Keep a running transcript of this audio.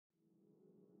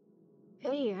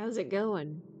Hey, how's it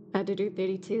going?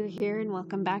 Dude32 here, and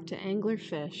welcome back to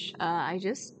Anglerfish. I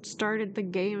just started the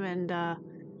game and, I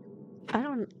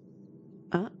don't,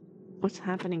 uh, what's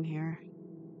happening here?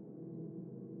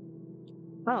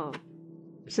 Oh,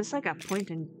 is this like a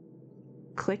point and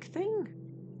click thing?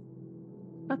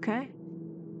 Okay.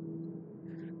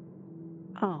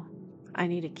 Oh, I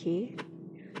need a key.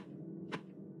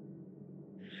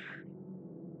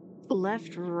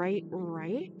 Left, right,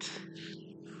 right?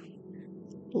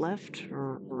 Left,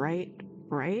 right,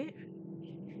 right?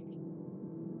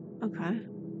 Okay.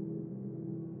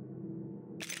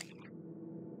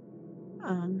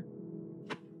 Um,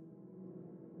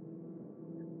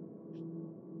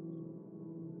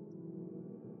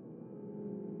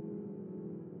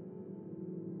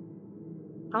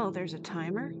 oh, there's a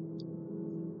timer?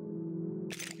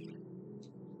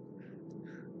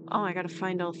 Oh, I gotta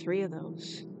find all three of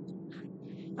those.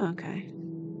 Okay.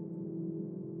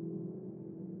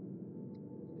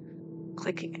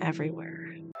 Clicking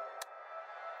everywhere.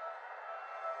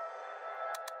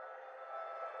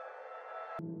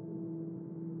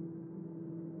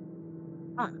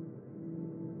 Huh.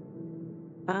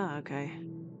 Ah, okay.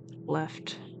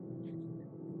 Left.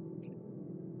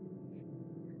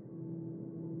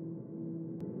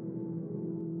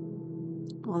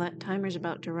 Well, that timer's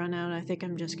about to run out. I think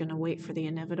I'm just gonna wait for the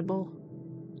inevitable.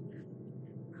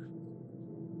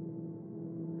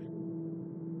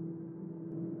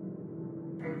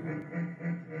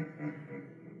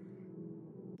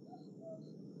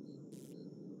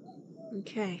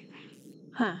 Okay.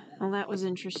 Huh. Well, that was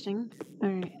interesting.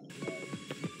 Alright.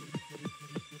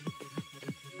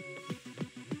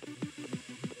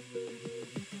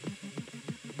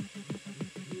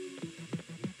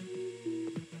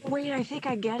 Wait, I think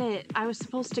I get it. I was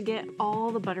supposed to get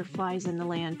all the butterflies in the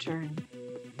lantern.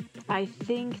 I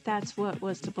think that's what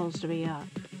was supposed to be up.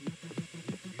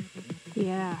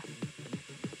 Yeah.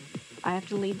 I have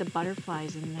to leave the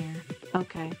butterflies in there.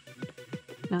 Okay.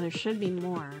 Now there should be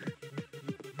more.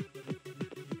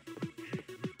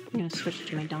 I'm gonna switch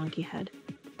to my donkey head.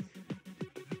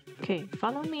 Okay,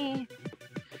 follow me.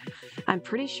 I'm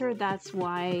pretty sure that's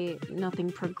why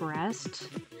nothing progressed.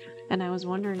 And I was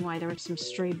wondering why there were some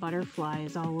stray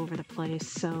butterflies all over the place.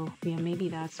 So, yeah, maybe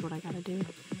that's what I gotta do.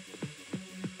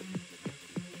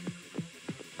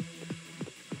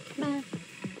 Meh.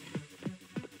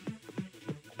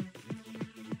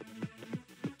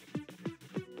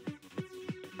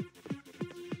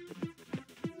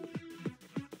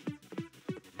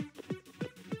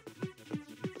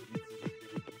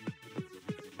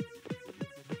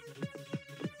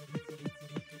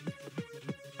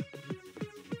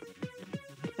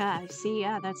 Ah, I see.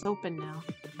 Yeah, that's open now.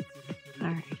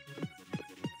 Alright.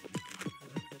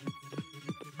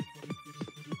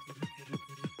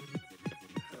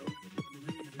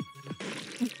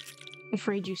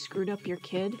 Afraid you screwed up your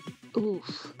kid?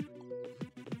 Oof.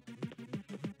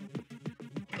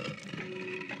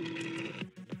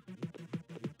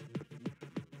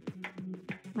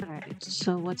 Alright,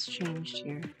 so what's changed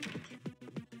here?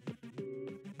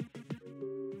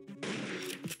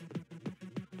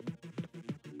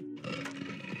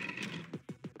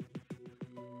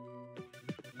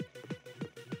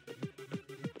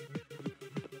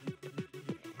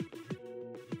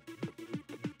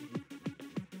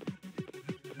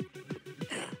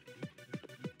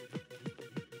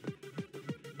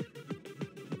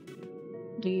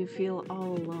 Do you feel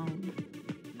all alone?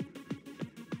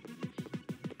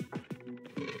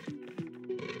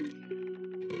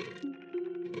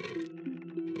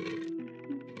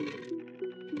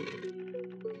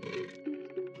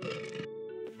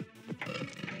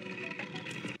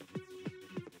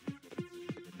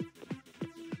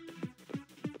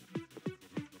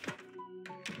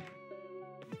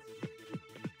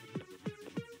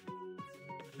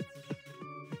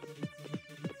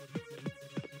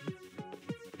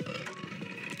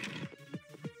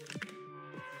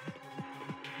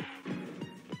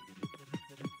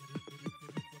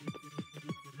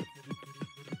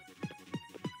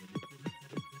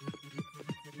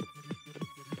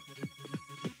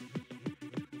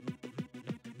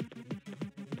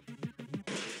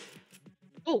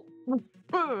 Oh!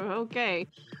 Okay.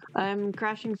 I'm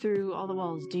crashing through all the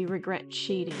walls. Do you regret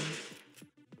cheating?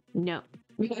 No.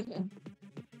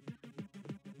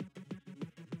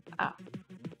 Ah.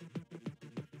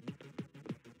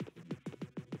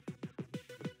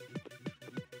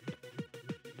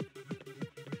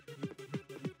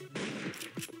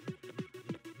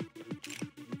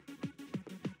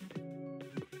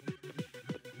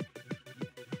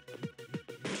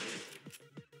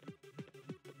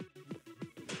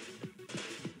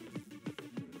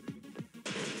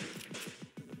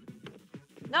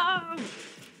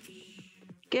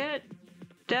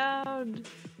 Down!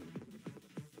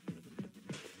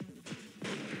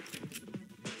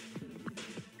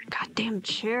 Goddamn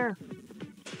chair.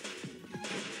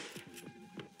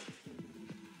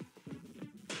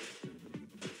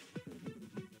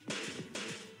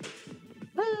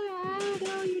 Ah,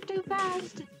 no, you're too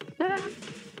fast. Ah,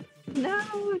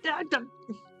 no,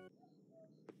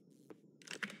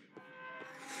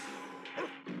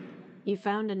 You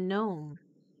found a gnome.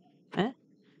 Eh?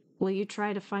 Will you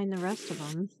try to find the rest of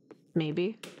them?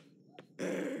 Maybe.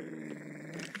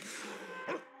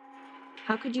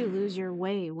 How could you lose your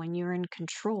way when you're in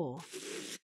control?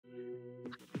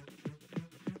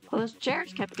 Well, those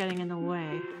chairs kept getting in the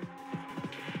way.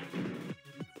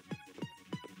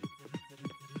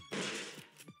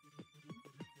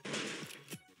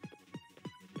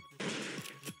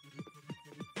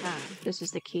 Ah, this is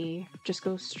the key. Just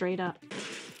go straight up.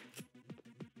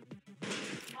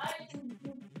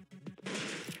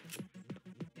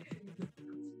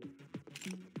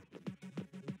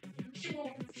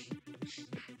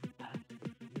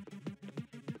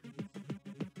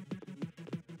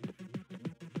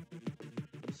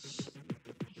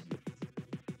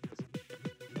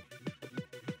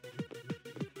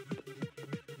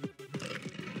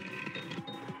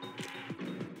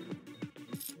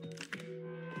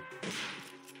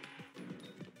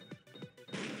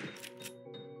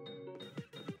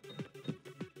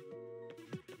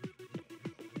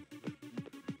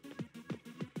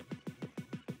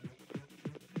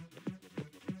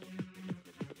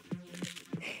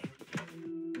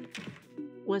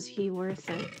 Was he worth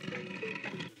it?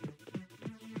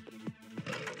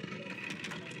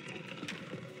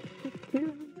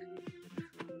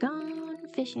 Gone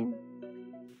fishing.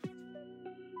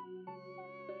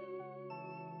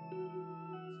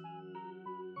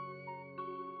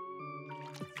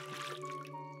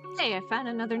 Hey, I found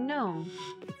another gnome.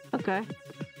 Okay.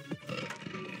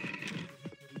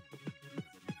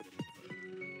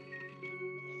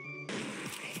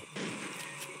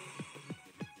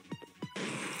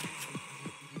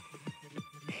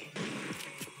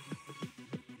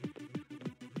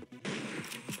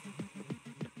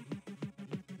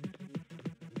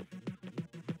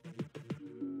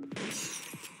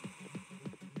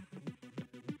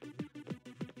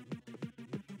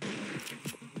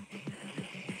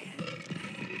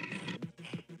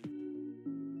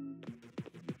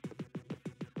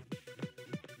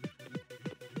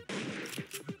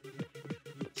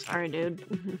 Sorry, dude.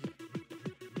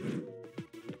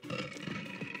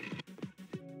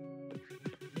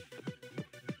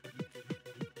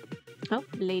 Oh,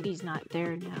 lady's not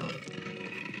there now.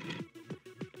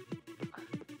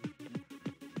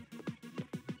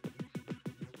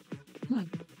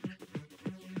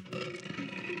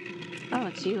 Oh,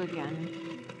 it's you again.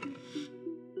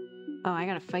 Oh, I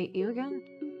gotta fight you again?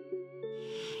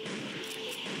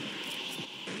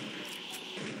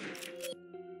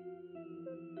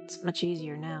 It's much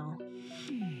easier now.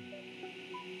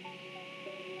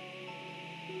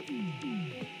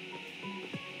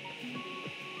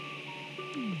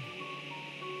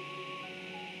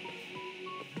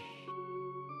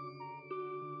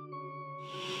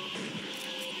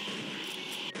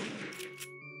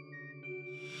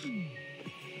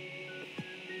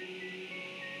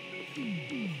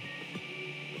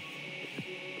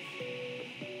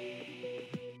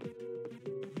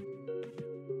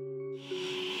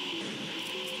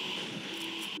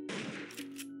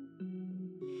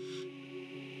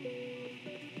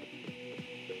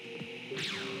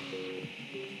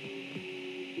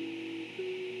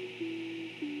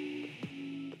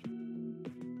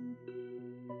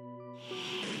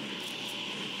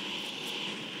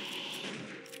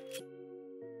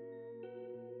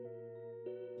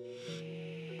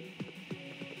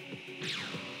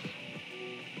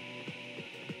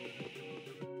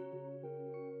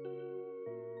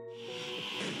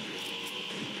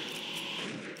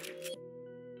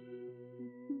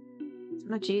 It's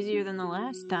much easier than the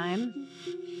last time.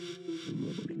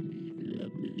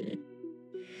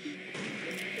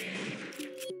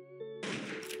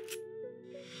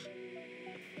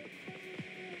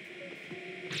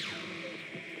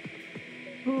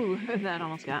 Ooh, that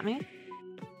almost got me.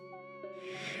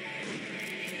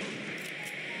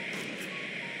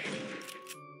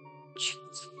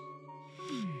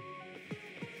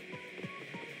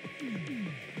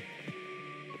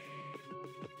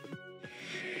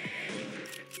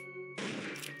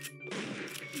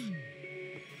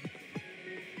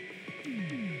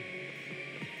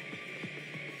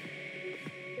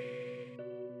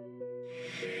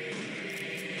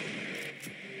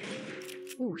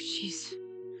 Ooh, jeez.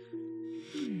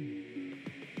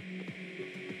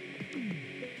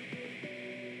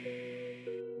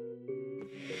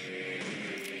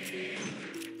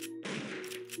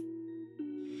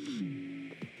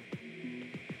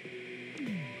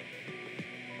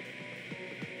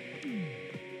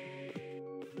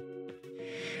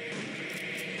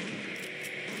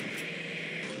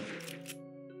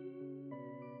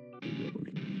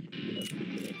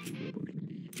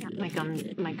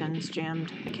 my gun's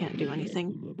jammed. I can't do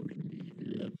anything.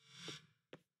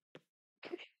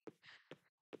 Okay.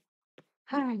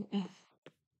 All right.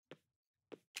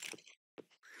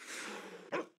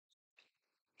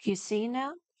 You see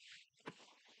now?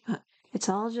 It's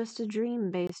all just a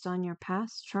dream based on your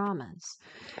past traumas.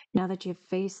 Now that you've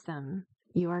faced them,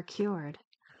 you are cured.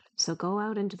 So go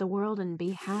out into the world and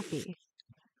be happy.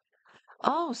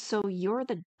 Oh, so you're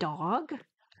the dog?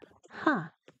 Huh.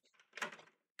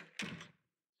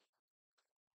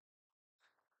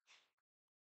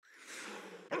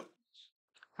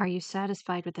 Are you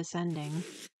satisfied with this ending?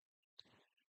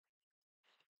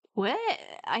 What?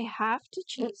 I have to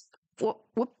chase.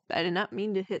 Whoop, I did not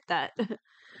mean to hit that.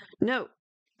 No,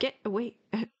 get away.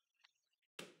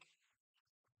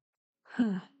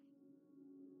 Huh.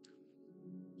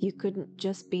 You couldn't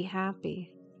just be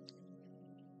happy.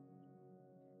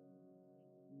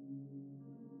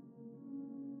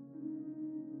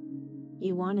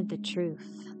 You wanted the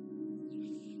truth.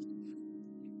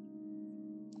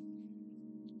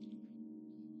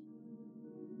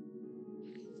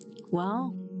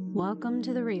 Well, welcome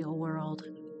to the real world.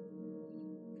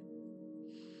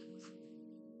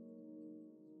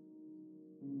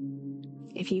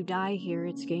 If you die here,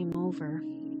 it's game over.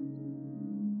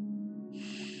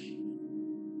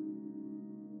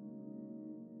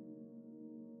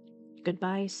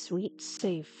 Goodbye, sweet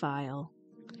save file.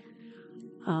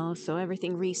 Oh, so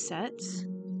everything resets?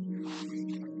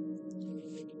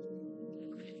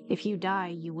 If you die,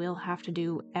 you will have to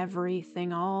do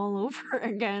everything all over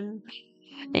again.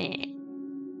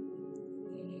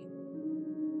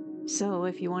 So,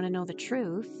 if you want to know the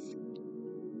truth,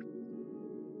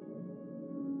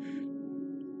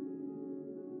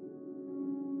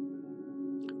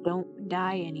 don't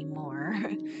die anymore.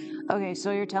 Okay, so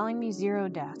you're telling me 0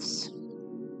 deaths.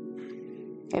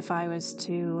 If I was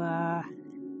to,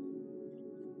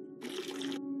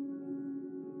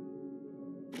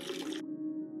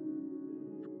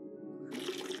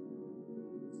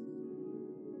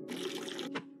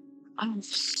 Oh,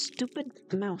 stupid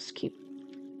mouse keep.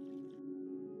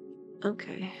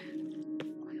 Okay.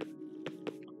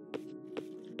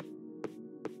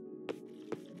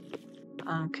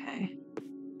 Okay.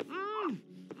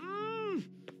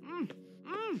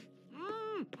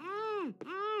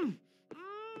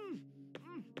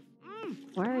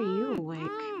 Why are you awake?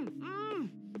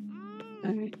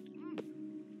 Alright.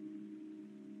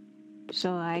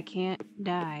 So I can't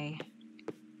die.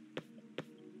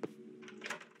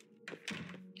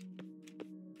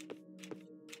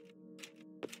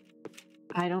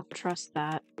 I don't trust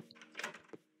that.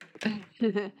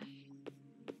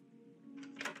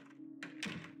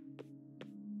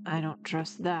 I don't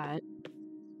trust that.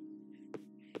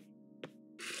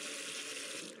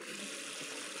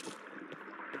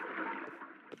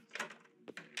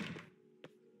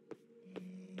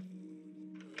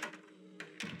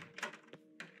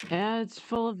 Yeah, it's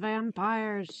full of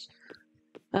vampires.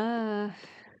 Okay,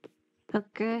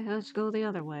 let's go the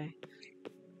other way.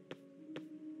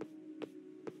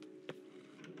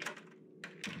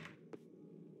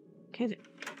 Okay.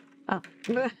 Oh.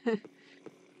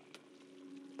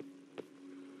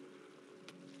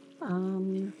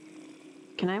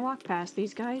 Can I walk past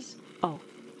these guys? Oh.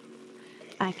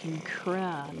 I can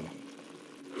crawl.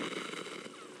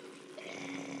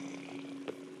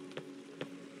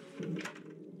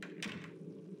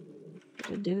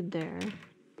 There's a dude there.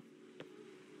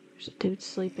 There's a dude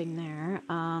sleeping there.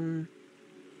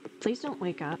 Please don't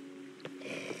wake up.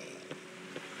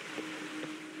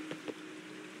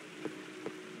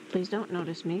 Please don't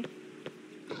notice me.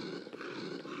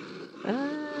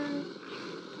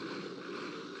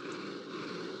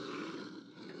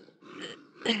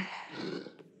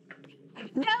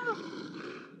 No!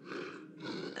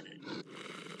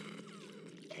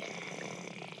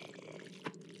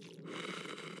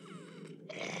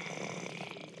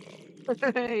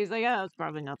 He's like, oh, it's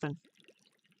probably nothing.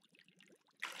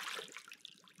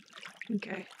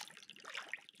 Okay.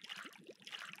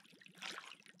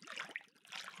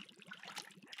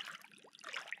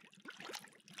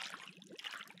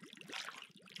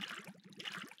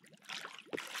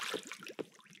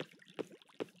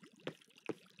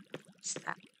 What's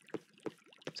that?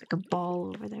 It's like a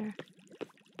ball over there.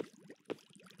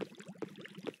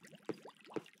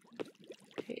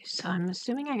 Okay, so I'm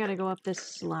assuming I gotta go up this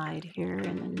slide here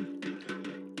and then...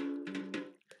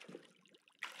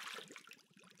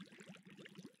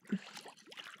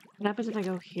 What happens if I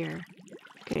go here?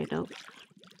 Okay, nope.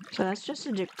 So that's just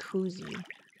a jacuzzi.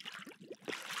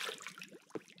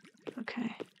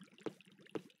 Okay.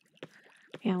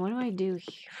 Yeah, what do I do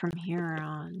from here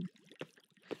on?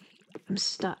 I'm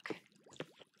stuck.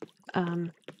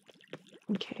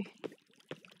 Okay.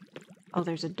 Oh,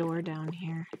 there's a door down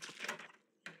here.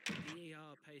 The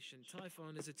ER Patient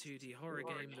Typhon is a 2D horror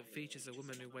game that features a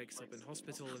woman who wakes up in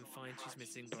hospital and finds she's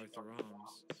missing both her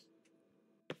arms.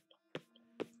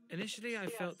 Initially, I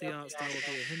felt the art style would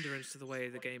be a hindrance to the way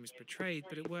the game is portrayed,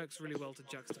 but it works really well to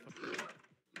juxtapose.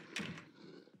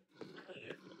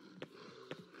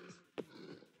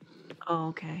 Oh,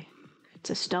 okay. It's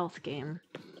a stealth game.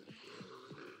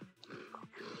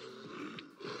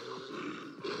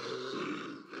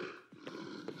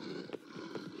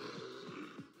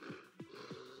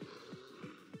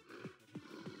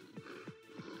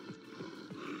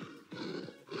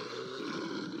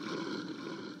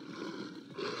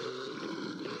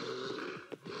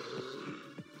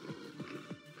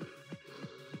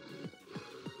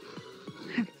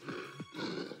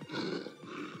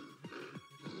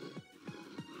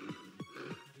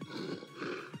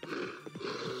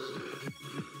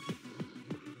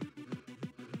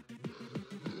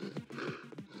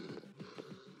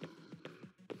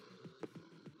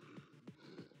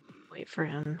 Wait for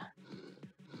him.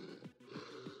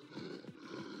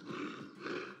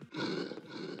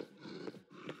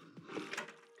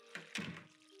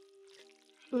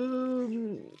 Oh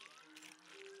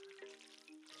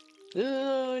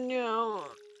no.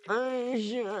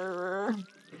 Sure.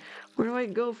 Where do I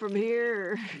go from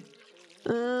here?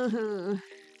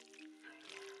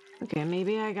 Okay,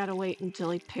 maybe I gotta wait until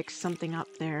he picks something up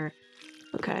there.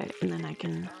 Okay, and then I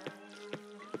can...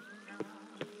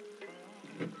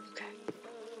 Okay.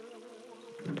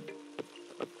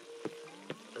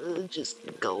 Just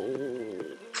go,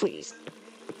 please.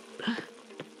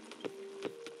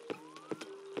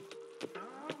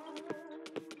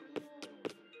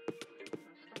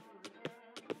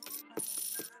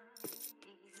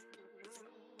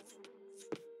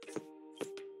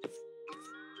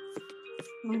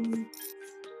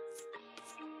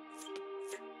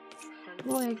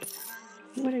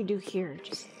 What do I do here?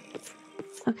 Just...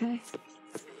 Okay.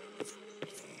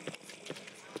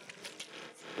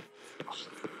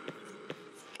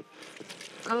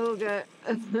 Oh, God.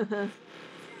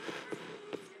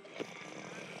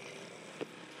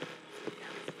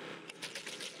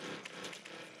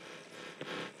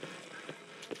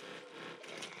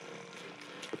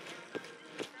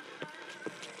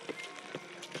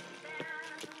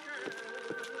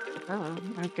 Oh,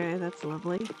 okay, that's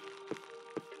lovely.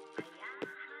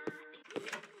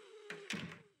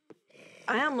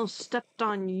 I almost stepped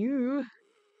on you.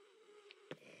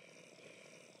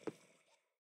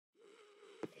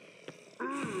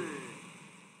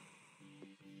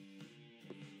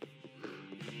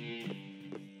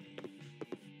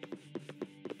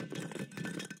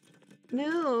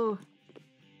 No.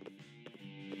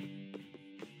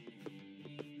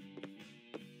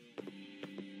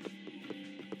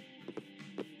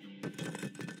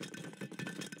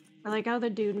 I like how the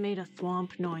dude made a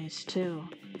thwomp noise, too.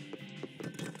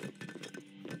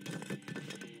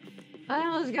 I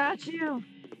almost got you.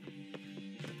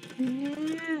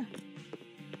 Yeah.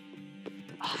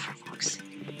 Oh, for fuck's sake.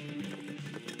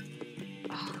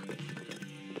 Oh.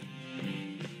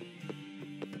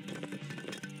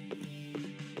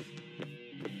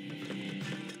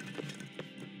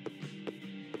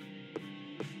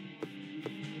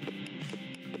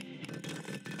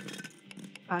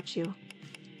 Got you.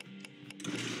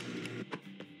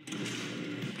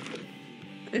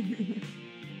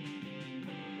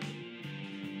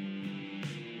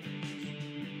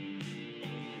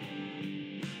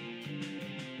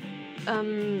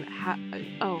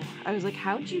 Oh, I was like,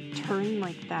 how'd you turn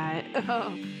like that?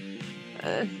 Oh,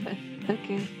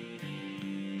 okay.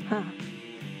 Huh.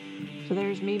 So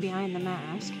there's me behind the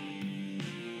mask.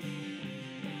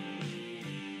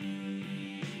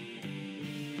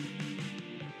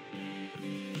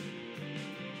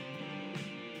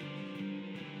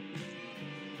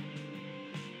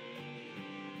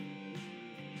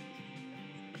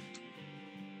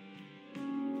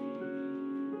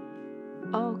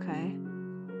 Okay.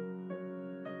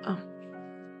 Oh.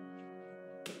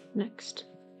 Next.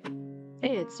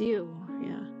 Hey, it's you.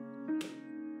 Yeah.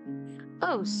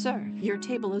 Oh, sir, your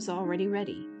table is already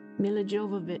ready. Mila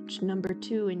Jovovich, number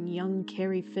 2, and young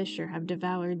Carrie Fisher have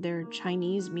devoured their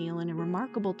Chinese meal in a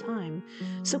remarkable time,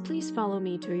 so please follow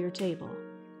me to your table.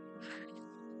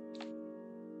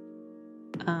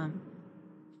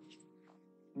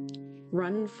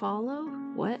 Run, follow?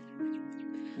 What?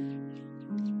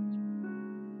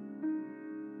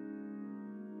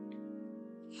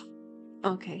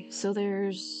 Okay, so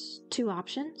there's 2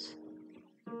 options.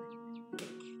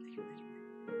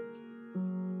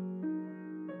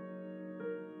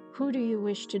 Who Who do you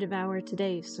wish to devour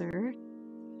today, sir?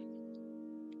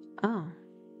 Oh.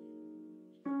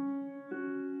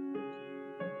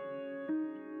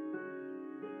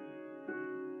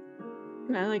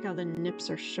 I like how the nips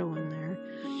are showing there.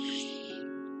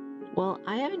 Well,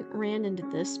 I haven't ran into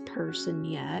this person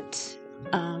yet.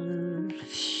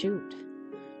 Shoot.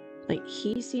 Like,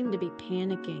 he seemed to be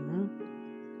panicking.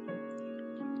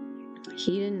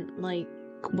 He didn't like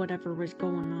whatever was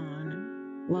going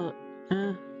on. Well,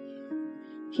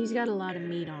 he's got a lot of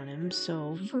meat on him,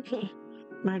 so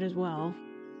might as well.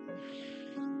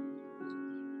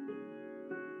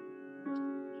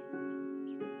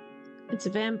 It's a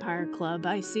vampire club.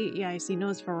 I see. Yeah, I see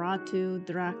Nosferatu,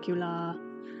 Dracula.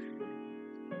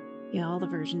 Yeah, all the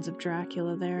versions of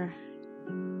Dracula there.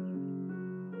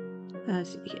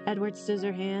 Edward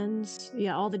Scissorhands.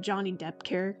 Yeah, all the Johnny Depp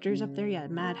characters up there. Yeah,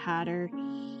 Mad Hatter.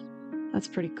 That's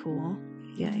pretty cool.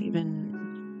 Yeah, even...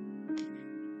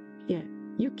 Yeah,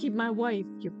 you keep my wife,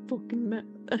 you fucking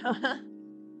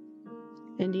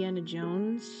Indiana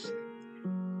Jones.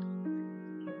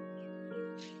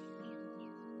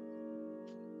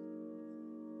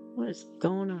 What is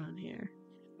going on here?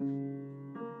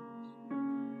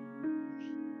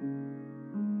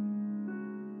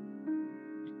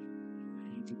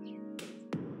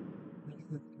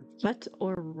 Let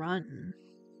or run?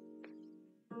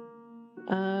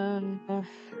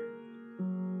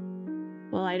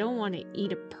 Well, I don't want to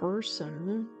eat a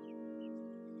person.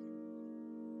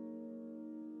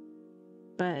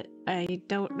 But I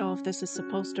don't know if this is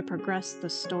supposed to progress the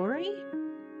story?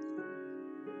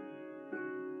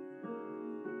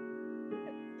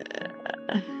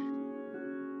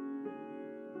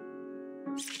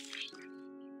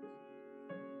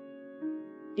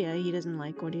 Yeah, he doesn't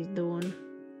like what he's doing.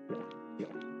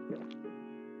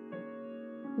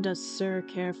 Does Sir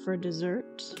care for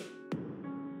dessert?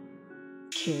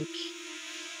 Cake.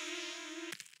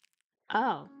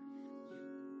 Oh.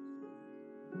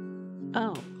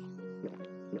 Oh.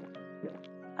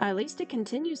 At least it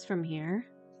continues from here.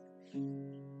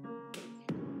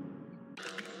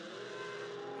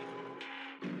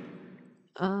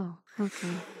 Oh,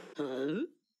 okay. Huh?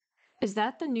 Is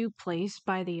that the new place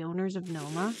by the owners of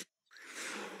Noma?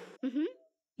 Mm-hmm.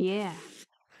 Yeah.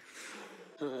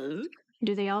 Huh?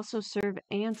 Do they also serve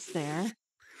ants there?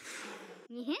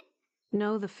 Yeah.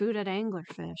 No, the food at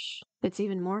Anglerfish. It's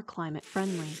even more climate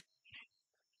friendly.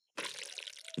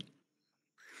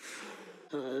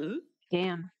 Huh?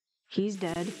 Damn. He's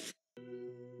dead.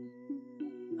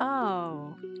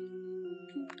 Oh.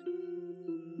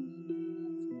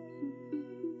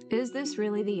 Is this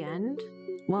really the end?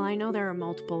 Well, I know there are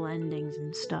multiple endings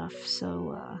and stuff,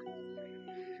 so,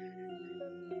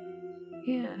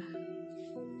 yeah.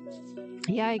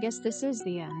 Yeah, I guess this is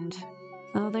the end.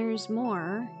 Well, there's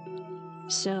more.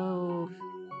 So,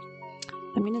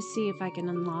 I'm gonna see if I can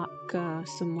unlock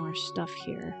some more stuff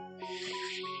here.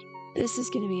 This is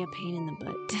gonna be a pain in the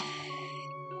butt.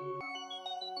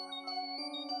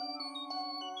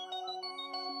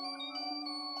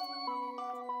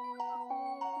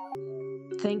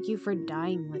 Thank you for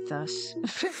dying with us.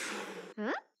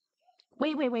 Huh?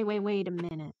 Wait a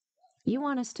minute. You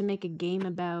want us to make a game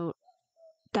about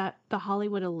that the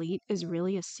Hollywood elite is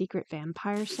really a secret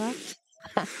vampire sect?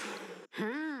 Huh?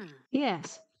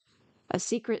 Yes. A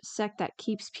secret sect that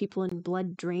keeps people in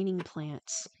blood-draining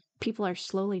plants. People are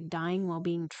slowly dying while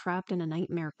being trapped in a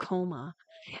nightmare coma.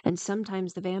 And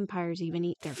sometimes the vampires even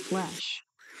eat their flesh.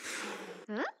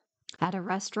 Huh? At a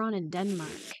restaurant in Denmark.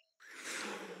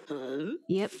 Huh?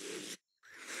 Yep.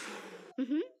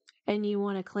 Mm-hmm. And you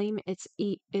want to claim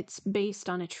it's based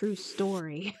on a true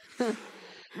story. Huh?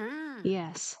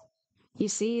 Yes. You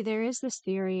see, there is this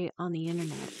theory on the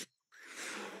internet.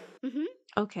 Mm-hmm.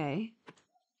 Okay.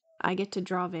 I get to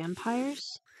draw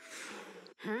vampires?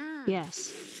 Huh?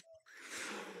 Yes.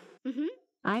 Mm-hmm.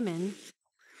 I'm in.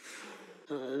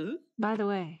 Huh? By the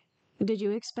way, did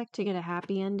you expect to get a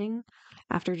happy ending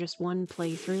after just one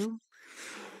playthrough?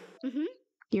 Mm-hmm.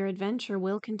 Your adventure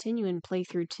will continue in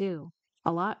playthrough 2.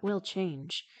 A lot will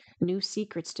change, new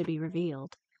secrets to be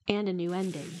revealed, and a new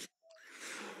ending.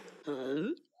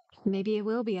 Huh? Maybe it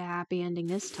will be a happy ending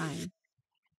this time.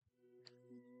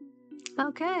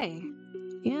 Okay.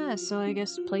 Yeah, so I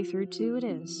guess playthrough 2 it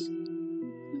is.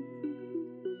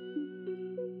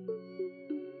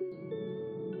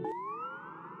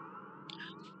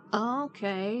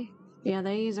 Okay. Yeah,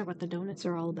 these are what the donuts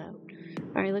are all about.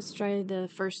 Alright, let's try the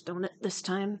first donut this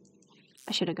time.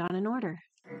 I should have gone in order.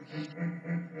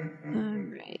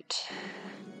 Alright.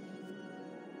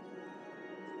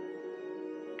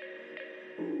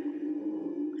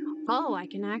 Oh, I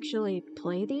can actually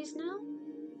play these now?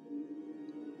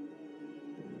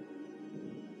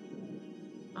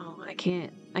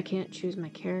 I can't choose my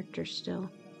character still.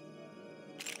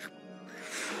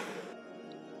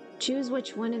 Choose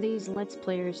which one of these Let's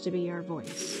Players to be your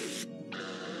voice.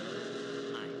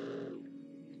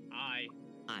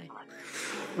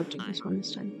 We'll do this one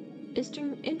this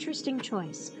time. Interesting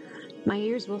choice. My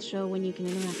ears will show when you can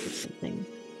interact with something.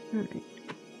 Alright.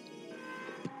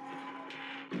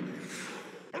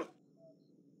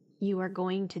 You are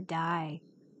going to die.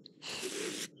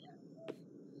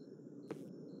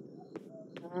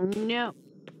 No.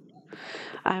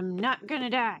 I'm not gonna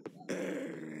die.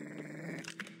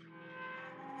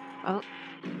 Oh.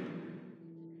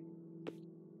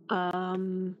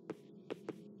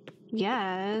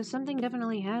 Yeah, something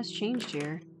definitely has changed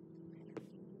here.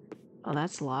 Oh,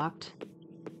 that's locked.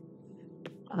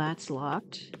 Oh, that's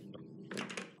locked.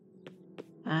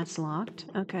 That's locked.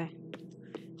 Okay.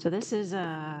 So this is,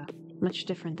 much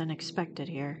different than expected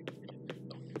here.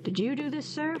 Did you do this,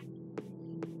 sir?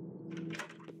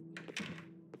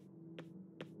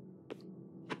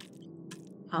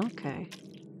 Okay.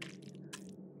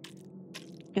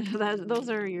 Those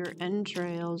are your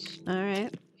entrails.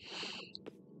 Alright.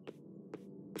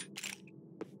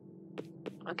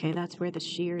 Okay, that's where the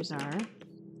shears are.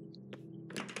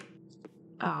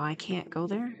 Oh, I can't go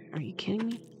there? Are you kidding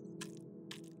me?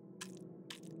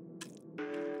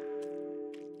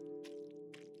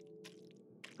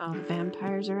 Oh, the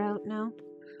vampires are out now?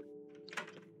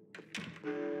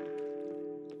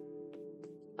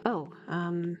 Oh,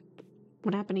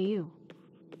 what happened to you?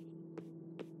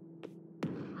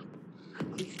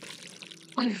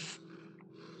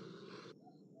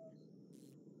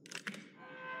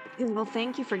 Well,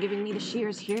 thank you for giving me the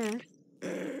shears here.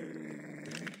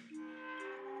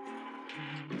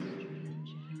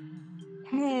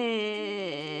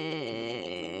 Hey,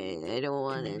 I don't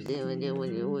want to do it.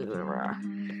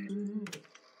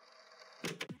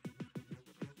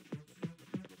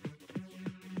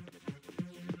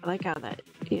 I like how that,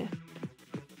 yeah.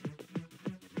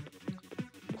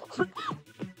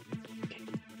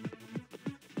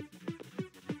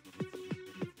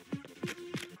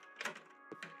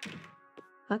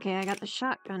 Okay, I got the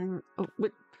shotgun. Oh,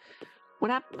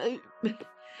 what happened?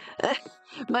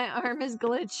 My arm is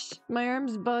glitched. My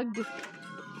arm's bugged.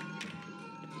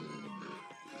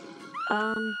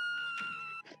 Oh,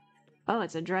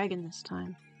 it's a dragon this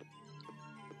time.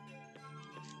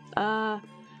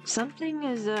 Something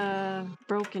is,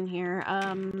 broken here.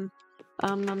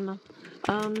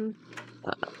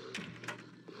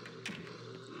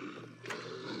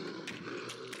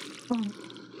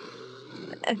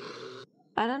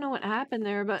 I don't know what happened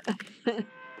there, but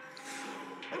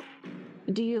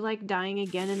do you like dying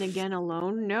again and again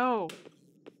alone? No.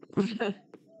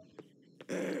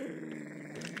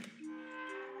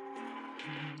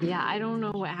 Yeah, I don't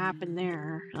know what happened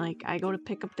there. Like, I go to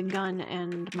pick up the gun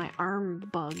and my arm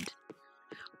bugged.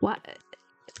 What?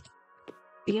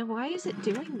 Yeah, why is it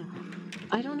doing that?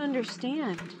 I don't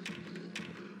understand.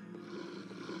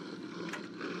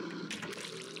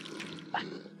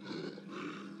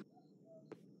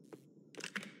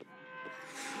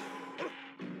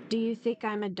 Do you think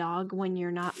I'm a dog when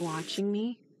you're not watching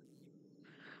me?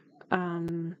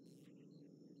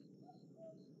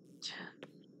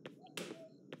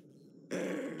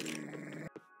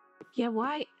 Yeah,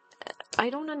 why? I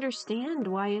don't understand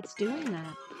why it's doing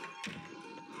that.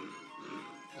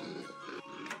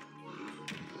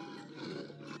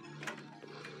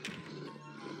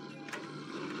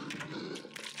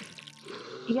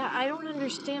 Yeah, I don't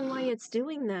understand why it's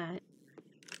doing that.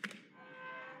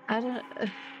 I don't...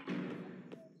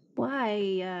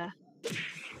 why,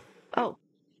 Oh.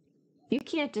 You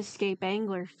can't escape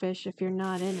anglerfish if you're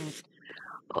not in it.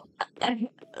 How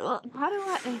do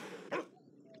I...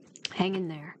 Hang in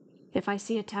there. If I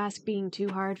see a task being too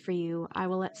hard for you, I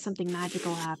will let something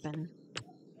magical happen.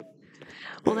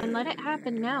 Well, then let it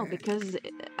happen now, because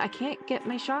I can't get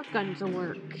my shotgun to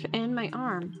work, and my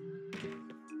arm.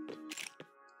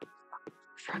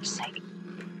 For fuck's sake.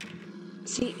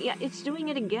 See, yeah, it's doing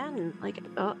it again. Like,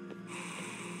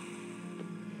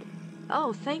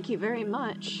 oh, thank you very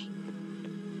much.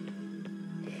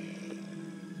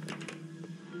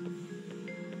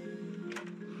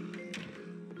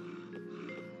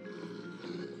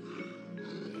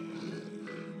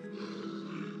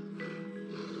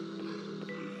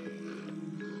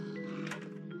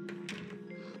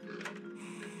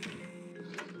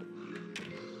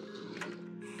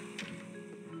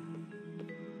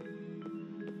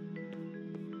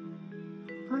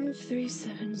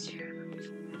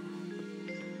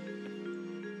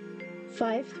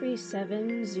 Five three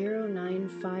seven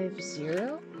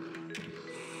 0950.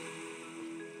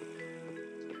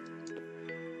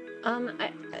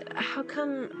 How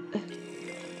come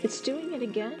it's doing it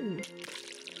again?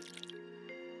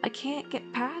 I can't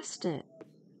get past it.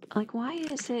 Like, why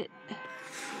is it...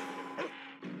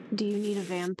 Do you need a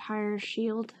vampire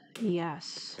shield?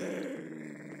 Yes.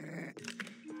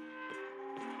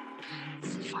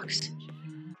 Fuck's...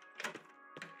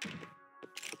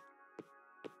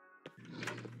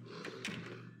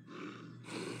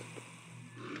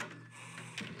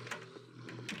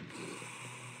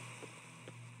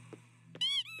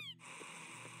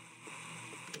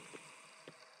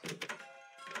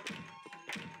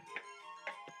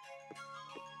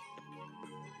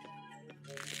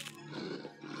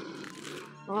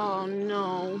 Oh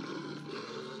no.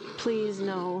 Please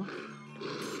no.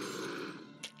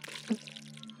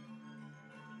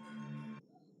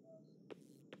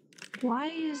 Why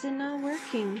is it not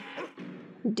working?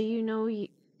 Do you know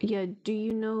do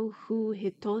you know who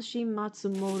Hitoshi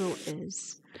Matsumoto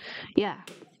is? Yeah.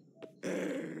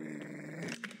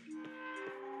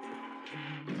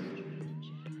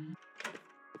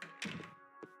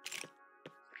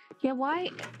 Yeah, why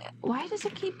does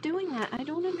it keep doing that? I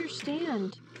don't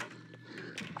understand.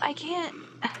 I can't...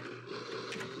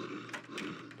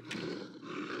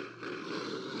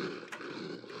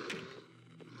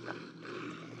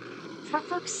 For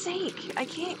fuck's sake, I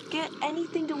can't get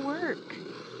anything to work.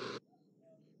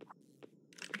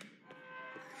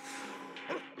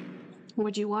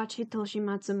 Would you watch Hitoshi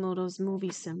Matsumoto's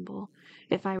movie Symbol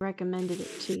if I recommended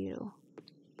it to you?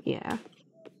 Yeah.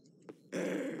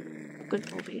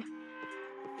 Good movie.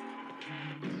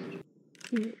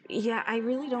 Yeah, I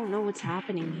really don't know what's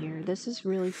happening here. This is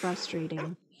really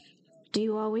frustrating. Do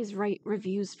you always write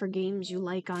reviews for games you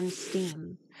like on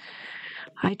Steam?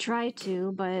 I try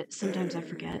to, but sometimes I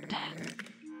forget.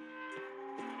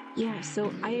 Yeah,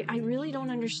 so I really don't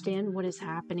understand what is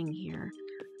happening here.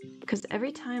 Because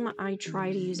every time I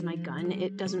try to use my gun,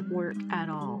 it doesn't work at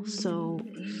all. So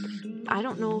I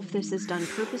don't know if this is done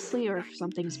purposely or if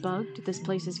something's bugged. This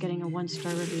place is getting a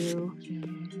 1-star review.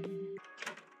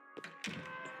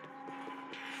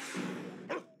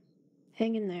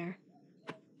 Hang in there.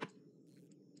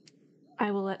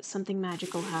 I will let something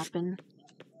magical happen.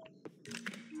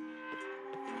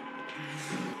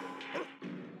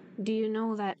 Do you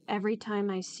know that every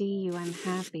time I see you, I'm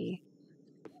happy?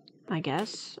 I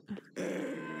guess.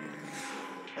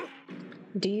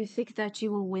 Do you think that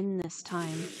you will win this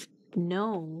time?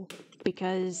 No,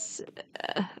 because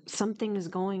something is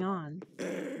going on.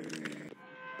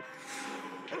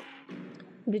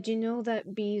 Did you know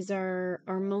that bees are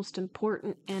our most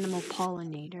important animal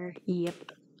pollinator?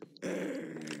 Yep.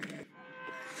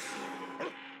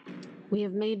 We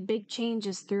have made big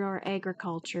changes through our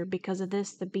agriculture. Because of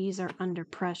this, the bees are under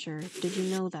pressure. Did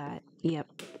you know that?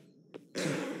 Yep.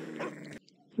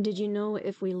 Did you know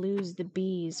if we lose the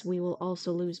bees, we will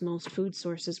also lose most food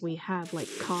sources we have, like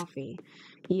coffee?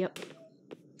 Yep.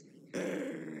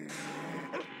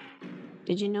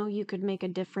 Did you know you could make a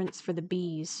difference for the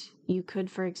bees? You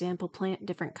could, for example, plant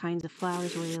different kinds of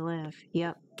flowers where you live.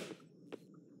 Yep.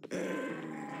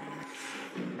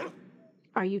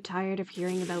 Are you tired of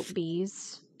hearing about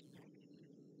bees?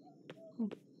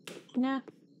 Nah.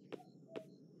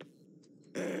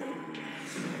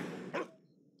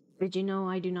 Did you know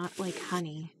I do not like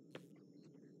honey?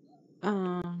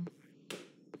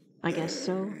 I guess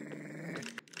so.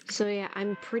 So yeah,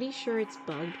 I'm pretty sure it's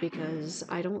bugged because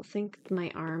I don't think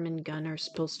my arm and gun are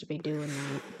supposed to be doing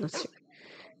that. Let's see.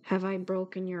 Have I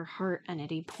broken your heart at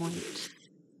any point?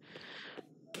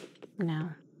 No.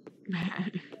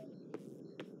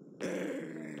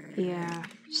 Yeah,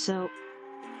 so...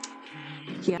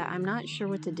 Yeah, I'm not sure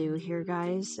what to do here,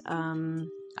 guys.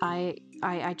 I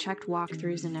checked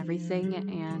walkthroughs and everything,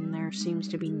 and there seems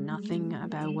to be nothing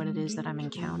about what it is that I'm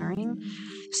encountering.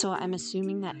 So I'm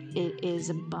assuming that it is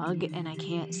a bug, and I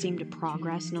can't seem to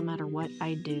progress no matter what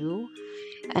I do.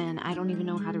 And I don't even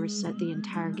know how to reset the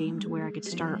entire game to where I could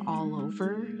start all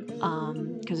over,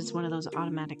 because it's one of those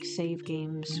automatic save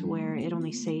games where it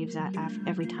only saves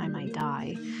every time I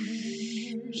die.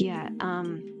 Yeah,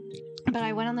 but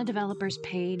I went on the developer's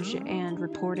page and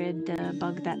reported the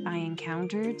bug that I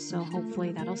encountered, so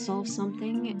hopefully that'll solve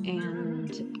something,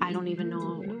 and I don't even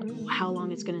know how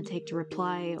long it's going to take to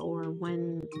reply or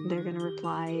when they're going to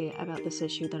reply about this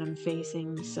issue that I'm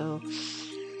facing, so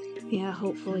yeah,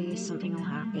 hopefully something will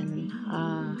happen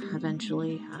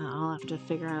eventually. I'll have to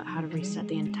figure out how to reset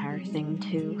the entire thing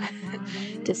too,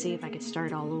 to see if I could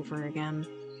start all over again.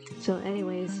 So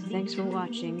anyways, thanks for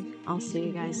watching. I'll see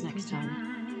you guys next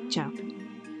time. Ciao.